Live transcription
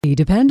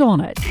Depend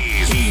on it.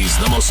 He's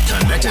the most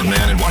connected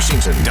man in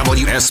Washington.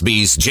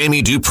 WSB's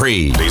Jamie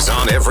Dupree. He's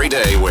on every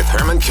day with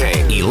Herman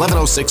Cain.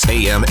 11:06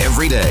 a.m.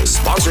 every day.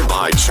 Sponsored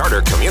by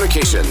Charter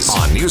Communications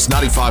on News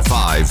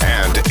 95.5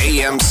 and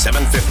AM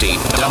 750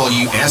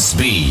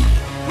 WSB.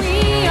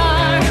 We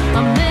are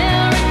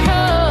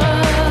America.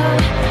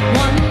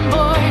 One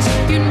voice,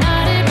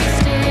 united we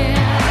stand.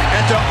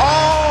 And to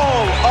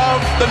all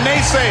of the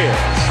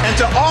naysayers, and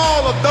to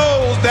all of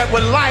those that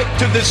would like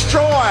to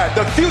destroy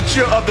the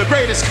future of the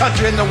greatest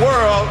country in the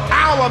world,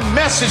 our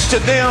message to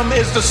them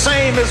is the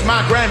same as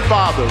my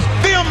grandfather's.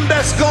 Them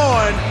that's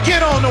going,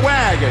 get on the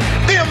wagon.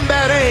 Them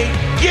that ain't,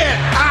 get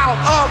out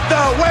of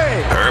the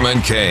way.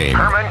 Herman Cain.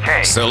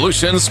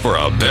 Solutions for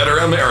a better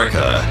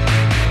America.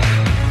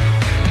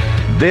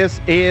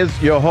 This is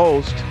your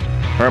host,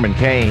 Herman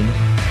Cain.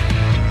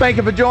 Thank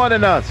you for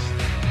joining us,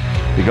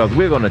 because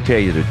we're going to tell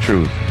you the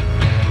truth.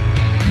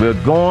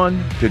 We're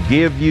going to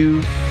give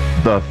you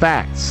the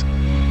facts,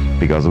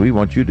 because we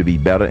want you to be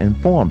better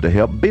informed to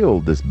help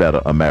build this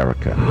better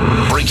America.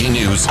 Breaking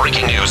news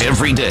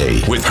every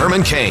day with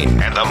Herman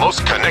Cain and the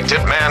most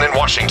connected man in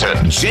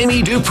Washington,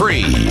 Jamie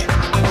Dupree.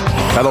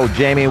 Hello,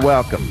 Jamie.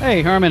 Welcome.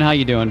 Hey, Herman. How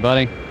you doing,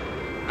 buddy?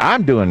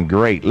 I'm doing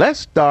great. Let's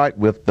start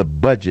with the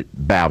budget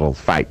battle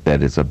fight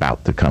that is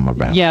about to come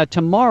about. Yeah,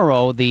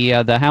 tomorrow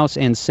the House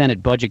and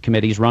Senate budget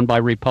committees run by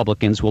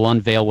Republicans will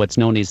unveil what's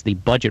known as the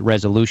budget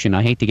resolution.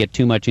 I hate to get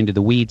too much into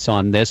the weeds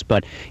on this,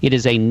 but it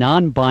is a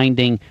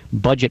non-binding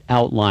budget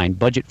outline,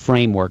 budget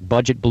framework,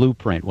 budget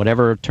blueprint,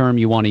 whatever term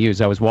you want to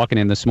use. I was walking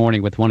in this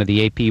morning with one of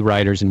the AP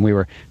writers, and we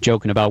were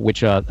joking about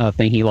which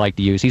thing he liked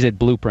to use. He said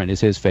blueprint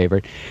is his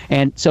favorite.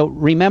 And so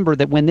remember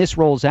that when this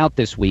rolls out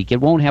this week, it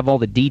won't have all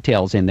the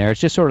details in there. It's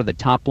just sort of the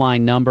top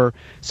line number,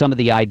 some of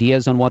the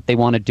ideas on what they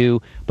want to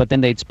do, but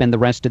then they'd spend the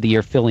rest of the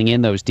year filling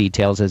in those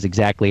details as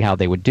exactly how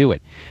they would do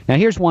it. Now,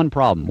 here's one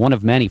problem, one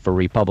of many for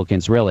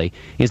Republicans really,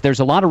 is there's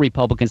a lot of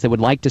Republicans that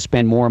would like to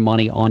spend more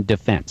money on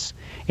defense.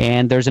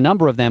 And there's a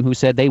number of them who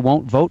said they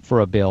won't vote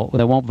for a bill,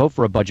 they won't vote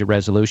for a budget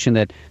resolution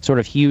that sort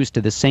of hews to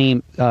the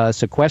same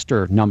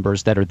sequester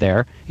numbers that are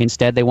there.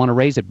 Instead, they want to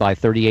raise it by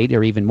 $38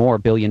 or even more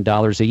billion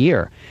a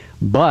year.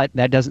 But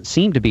that doesn't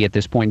seem to be at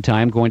this point in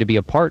time going to be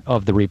a part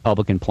of the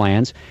Republican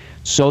plans.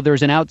 So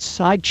there's an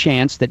outside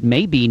chance that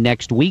maybe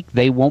next week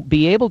they won't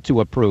be able to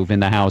approve in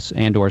the House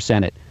and or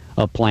Senate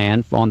a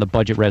plan on the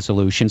budget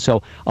resolution.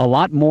 So a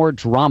lot more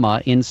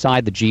drama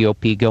inside the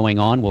GOP going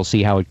on. We'll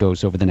see how it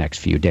goes over the next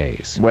few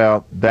days.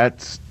 Well,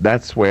 that's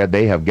where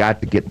they have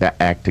got to get that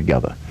act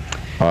together.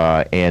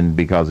 And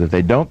because if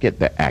they don't get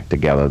the act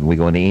together, we're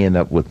going to end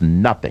up with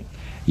nothing.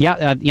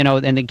 Yeah,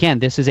 and again,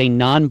 this is a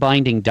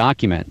non-binding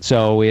document,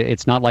 so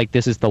it's not like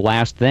this is the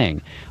last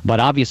thing. But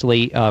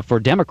obviously, for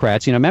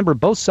Democrats, remember,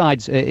 both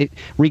sides,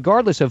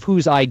 regardless of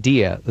whose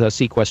idea the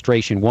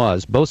sequestration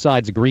was, both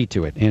sides agreed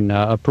to it in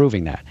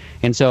approving that.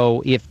 And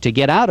so if to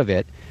get out of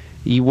it,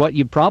 what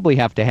you probably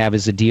have to have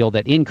is a deal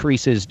that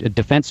increases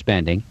defense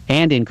spending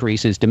and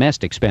increases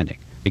domestic spending.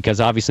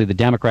 Because obviously the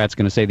Democrats are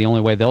going to say the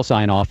only way they'll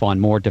sign off on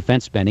more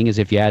defense spending is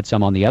if you add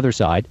some on the other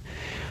side.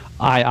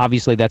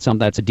 Obviously, that's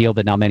a deal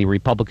that not many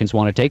Republicans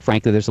want to take.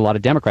 Frankly, there's a lot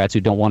of Democrats who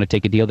don't want to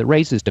take a deal that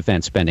raises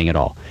defense spending at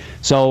all.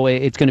 So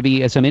it's going to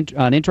be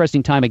an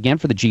interesting time again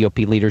for the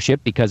GOP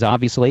leadership, because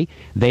obviously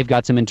they've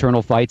got some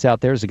internal fights out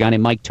there. There's a guy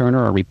named Mike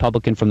Turner, a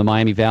Republican from the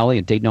Miami Valley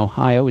in Dayton,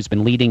 Ohio, who's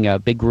been leading a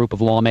big group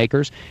of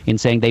lawmakers in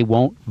saying they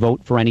won't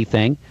vote for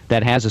anything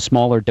that has a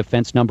smaller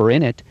defense number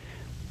in it.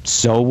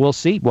 So we'll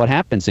see what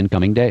happens in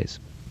coming days.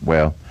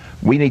 Well,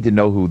 we need to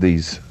know who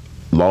these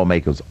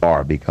lawmakers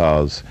are,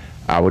 because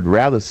I would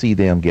rather see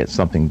them get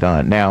something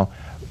done. Now,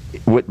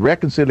 with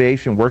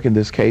reconciliation work in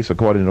this case,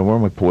 according to the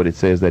Warren report, it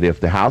says that if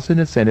the House and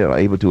the Senate are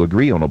able to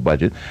agree on a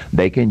budget,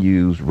 they can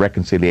use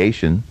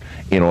reconciliation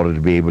in order to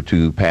be able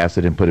to pass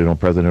it and put it on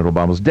President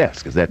Obama's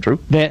desk. Is that true?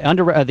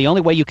 The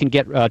only way you can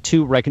get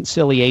to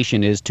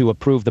reconciliation is to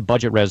approve the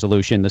budget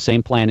resolution, the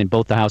same plan in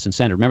both the House and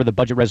Senate. Remember, the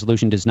budget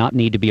resolution does not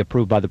need to be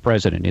approved by the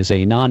president. It's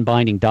a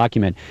non-binding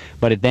document,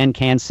 but it then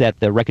can set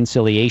the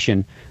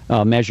reconciliation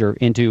measure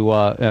into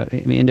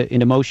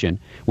motion,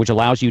 which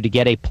allows you to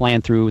get a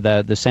plan through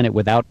the Senate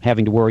without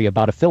having to worry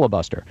about a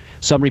filibuster.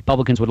 Some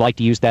Republicans would like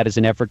to use that as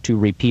an effort to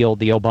repeal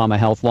the Obama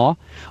health law.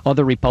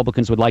 Other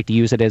Republicans would like to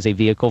use it as a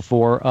vehicle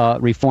for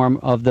reform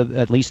of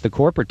at least the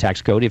corporate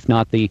tax code, if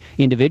not the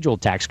individual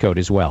tax code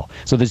as well.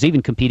 So there's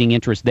even competing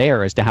interest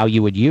there as to how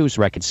you would use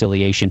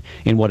reconciliation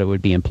and what it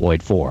would be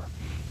employed for.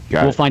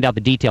 We'll find out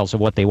the details of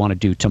what they want to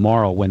do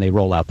tomorrow when they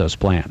roll out those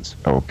plans.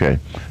 Okay.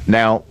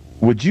 Now,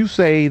 would you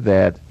say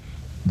that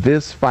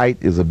this fight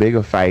is a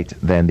bigger fight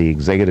than the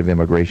executive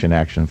immigration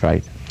action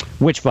fight?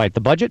 Which fight?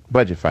 The budget?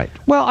 Budget fight.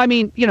 Well, I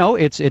mean,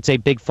 it's a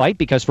big fight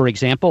because, for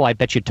example, I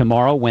bet you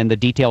tomorrow when the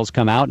details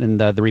come out and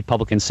the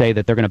Republicans say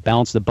that they're going to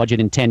balance the budget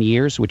in 10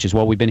 years, which is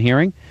what we've been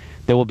hearing,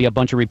 there will be a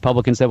bunch of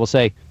Republicans that will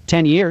say,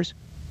 10 years?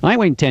 I ain't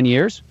waiting 10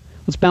 years.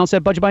 Let's balance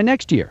that budget by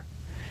next year.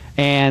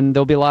 And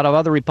there'll be a lot of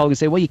other Republicans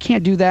say, well, you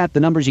can't do that. The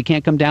numbers, you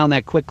can't come down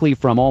that quickly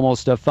from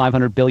almost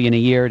 $500 billion a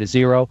year to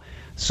zero.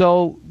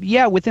 So,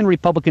 yeah, within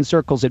Republican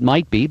circles it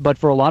might be, but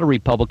for a lot of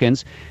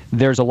Republicans,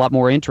 there's a lot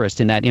more interest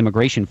in that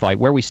immigration fight.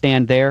 Where we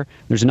stand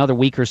there's another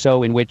week or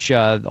so in which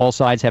all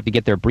sides have to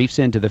get their briefs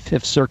into the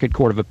Fifth Circuit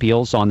Court of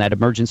Appeals on that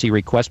emergency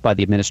request by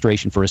the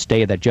administration for a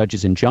stay of that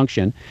judge's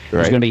injunction. Right.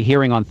 There's going to be a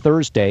hearing on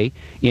Thursday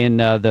in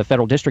the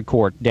federal district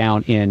court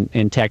down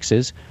in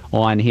Texas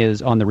on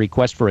the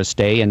request for a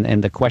stay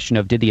and the question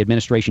of did the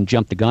administration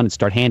jump the gun and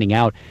start handing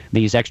out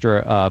these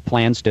extra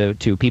plans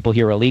to people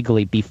here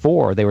illegally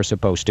before they were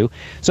supposed to.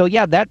 So,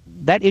 yeah,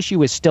 that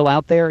issue is still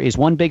out there. Is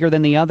one bigger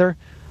than the other?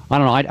 I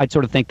don't know. I'd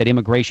sort of think that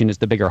immigration is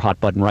the bigger hot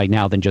button right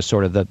now than just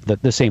sort of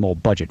the same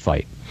old budget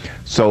fight.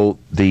 So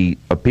the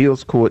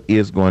appeals court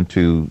is going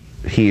to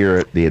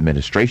hear the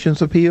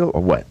administration's appeal,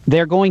 or what?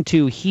 They're going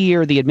to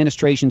hear the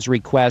administration's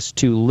request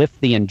to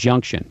lift the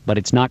injunction, but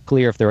it's not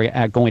clear if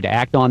they're going to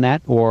act on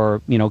that or,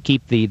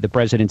 keep the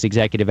president's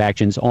executive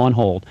actions on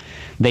hold.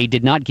 They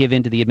did not give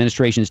in to the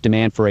administration's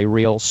demand for a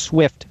real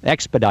swift,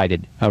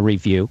 expedited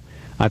review.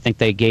 I think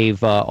they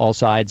gave all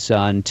sides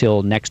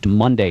until next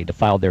Monday to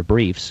file their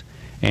briefs.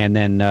 And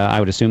then I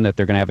would assume that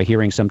they're going to have a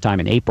hearing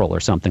sometime in April or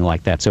something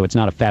like that. So it's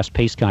not a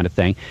fast-paced kind of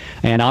thing.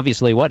 And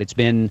obviously,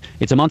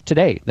 it's a month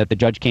today that the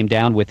judge came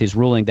down with his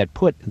ruling that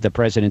put the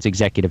president's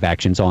executive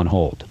actions on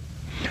hold.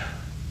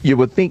 You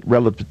would think,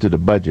 relative to the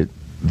budget,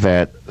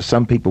 that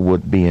some people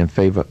would be in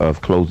favor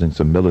of closing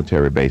some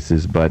military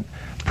bases, but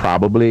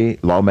probably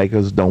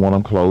lawmakers don't want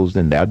them closed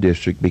in their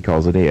district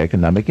because of the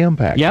economic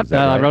impact. Yep, Is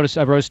that right?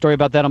 I wrote a story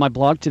about that on my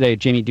blog today at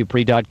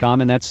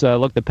jamiedupree.com, and that's,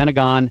 look, the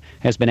Pentagon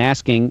has been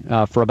asking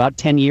for about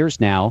 10 years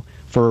now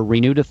for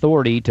renewed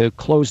authority to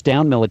close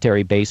down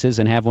military bases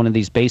and have one of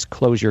these base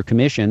closure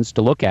commissions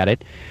to look at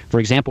it. For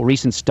example,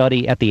 recent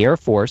study at the Air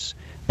Force,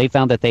 they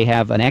found that they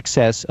have an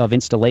excess of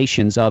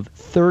installations of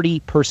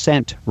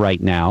 30%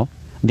 right now.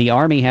 The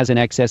Army has an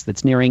excess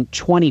that's nearing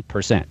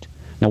 20%.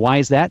 Now, why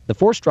is that? The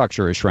force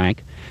structure has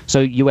shrank,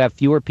 so you have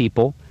fewer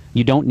people.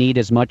 You don't need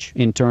as much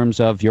in terms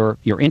of your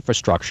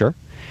infrastructure,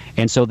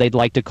 and so they'd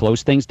like to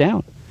close things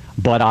down.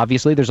 But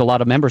obviously, there's a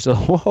lot of members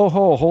of,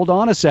 whoa, hold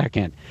on a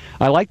second.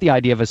 I like the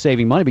idea of us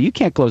saving money, but you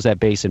can't close that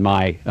base in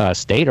my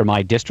state or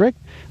my district.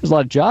 There's a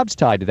lot of jobs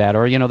tied to that,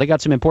 or, they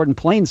got some important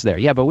planes there.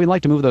 Yeah, but we'd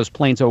like to move those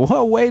planes. So,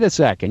 whoa, wait a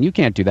second. You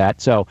can't do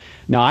that. So,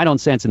 no, I don't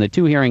sense in the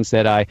two hearings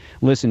that I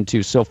listened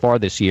to so far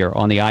this year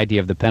on the idea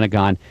of the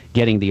Pentagon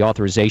getting the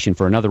authorization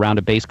for another round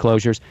of base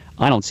closures,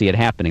 I don't see it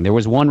happening. There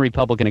was one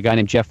Republican, a guy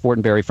named Jeff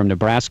Fortenberry from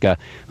Nebraska,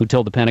 who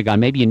told the Pentagon,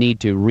 maybe you need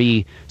to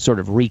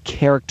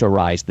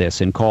recharacterize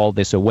this and call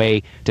this a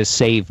way to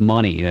save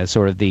money,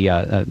 sort of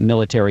the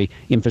Military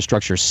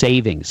Infrastructure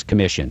Savings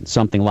Commission,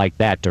 something like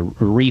that, to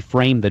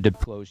reframe the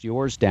close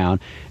yours down.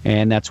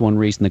 And that's one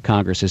reason the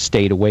Congress has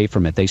stayed away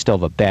from it. They still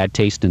have a bad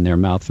taste in their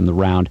mouth from the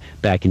round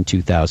back in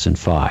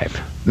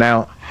 2005.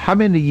 Now, how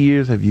many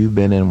years have you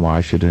been in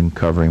Washington,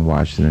 covering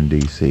Washington,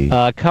 D.C.?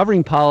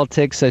 Covering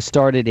politics, I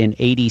started in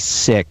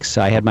 86.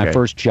 I had my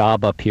first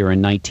job up here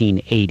in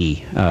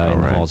 1980 in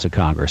the halls of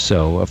Congress.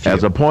 So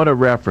as a point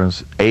of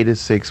reference,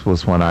 86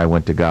 was when I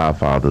went to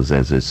Godfathers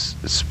as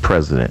its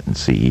president and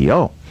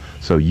CEO.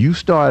 So you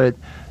started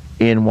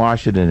in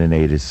Washington in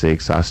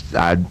 86.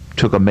 I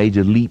took a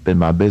major leap in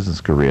my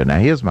business career. Now,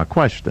 here's my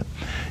question.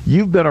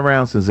 You've been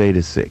around since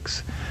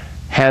 86.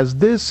 Has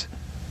this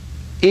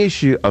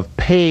issue of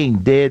paying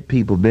dead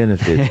people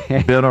benefits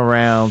been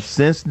around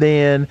since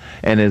then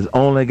and has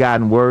only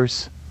gotten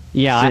worse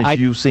since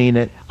you've seen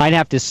it? I'd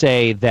have to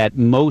say that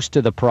most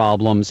of the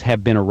problems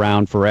have been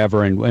around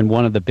forever, and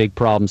one of the big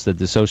problems that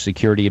the Social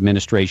Security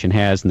Administration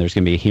has, and there's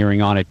going to be a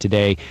hearing on it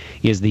today,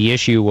 is the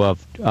issue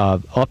of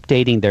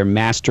updating their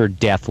master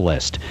death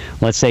list.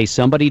 Let's say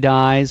somebody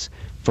dies.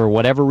 For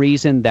whatever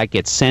reason, that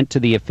gets sent to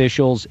the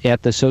officials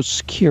at the Social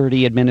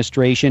Security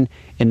Administration,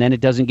 and then it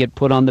doesn't get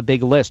put on the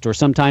big list. Or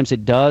sometimes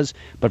it does,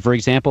 but for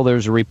example,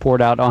 there's a report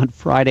out on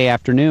Friday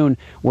afternoon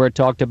where it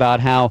talked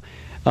about how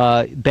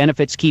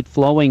benefits keep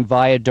flowing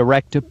via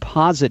direct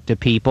deposit to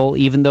people,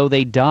 even though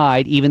they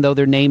died, even though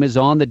their name is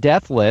on the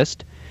death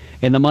list,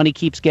 and the money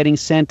keeps getting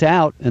sent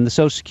out, and the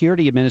Social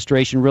Security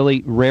Administration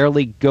really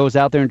rarely goes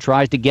out there and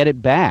tries to get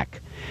it back.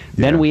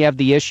 Then we have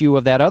the issue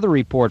of that other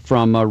report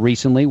from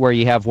recently where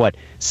you have,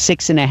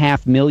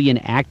 6.5 million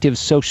active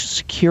Social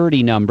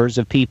Security numbers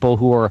of people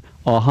who are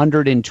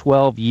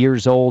 112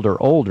 years old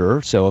or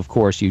older. So, of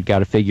course, you've got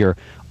to figure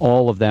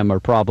all of them are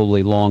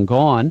probably long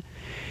gone.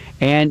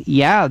 And,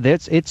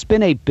 it's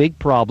been a big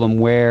problem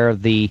where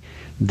the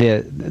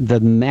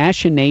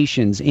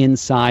machinations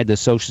inside the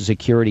Social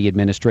Security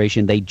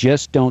Administration, they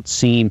just don't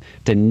seem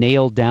to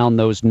nail down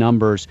those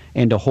numbers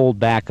and to hold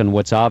back on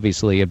what's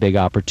obviously a big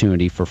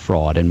opportunity for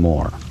fraud and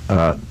more.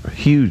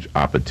 Huge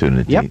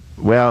opportunity. Yep.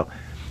 Well,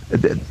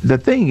 the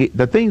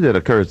thing that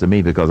occurs to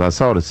me, because I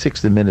saw the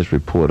 60 Minutes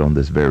report on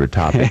this very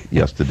topic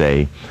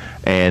yesterday,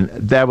 and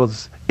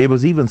it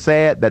was even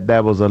sad that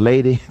there was a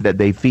lady that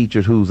they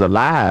featured who's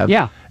alive,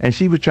 and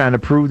she was trying to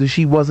prove that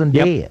she wasn't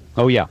dead.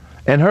 Oh, yeah.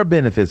 And her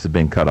benefits have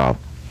been cut off.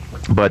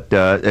 But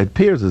it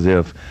appears as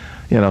if,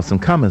 some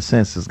common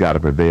sense has got to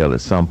prevail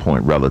at some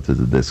point relative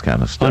to this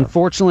kind of stuff.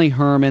 Unfortunately,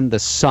 Herman, the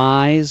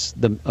size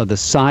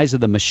of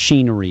the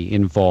machinery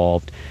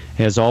involved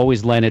has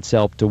always lent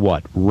itself to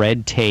what?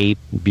 Red tape,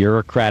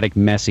 bureaucratic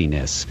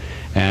messiness.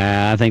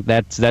 I think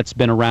that's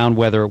been around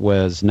whether it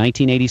was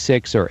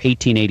 1986 or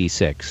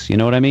 1886. You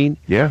know what I mean?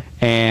 Yeah.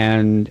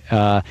 And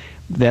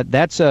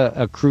that's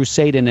a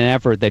crusade and an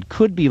effort that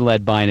could be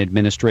led by an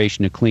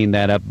administration to clean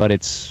that up, but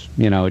it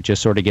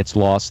just sort of gets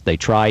lost. They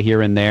try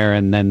here and there,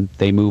 and then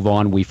they move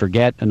on. We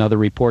forget. Another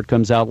report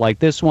comes out like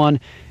this one,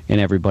 and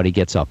everybody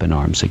gets up in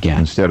arms again.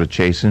 Instead of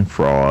chasing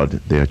fraud,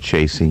 they're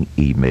chasing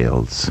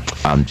emails.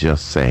 I'm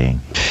just saying.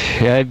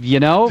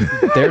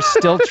 They're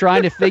still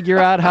trying to figure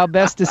out how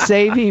best to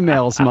save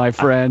emails, my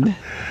friend.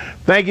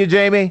 Thank you,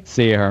 Jamie.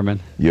 See you, Herman.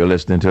 You're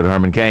listening to The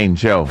Herman Cain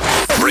Show.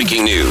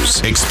 Breaking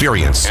news,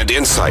 experience, and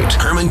insight.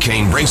 Herman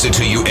Cain brings it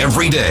to you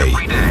every day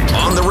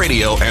on the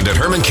radio and at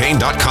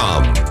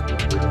HermanCain.com.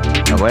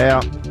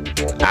 Well,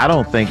 I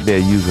don't think they're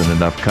using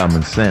enough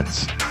common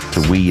sense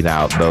to weed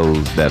out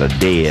those that are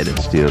dead and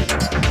still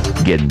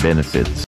getting benefits.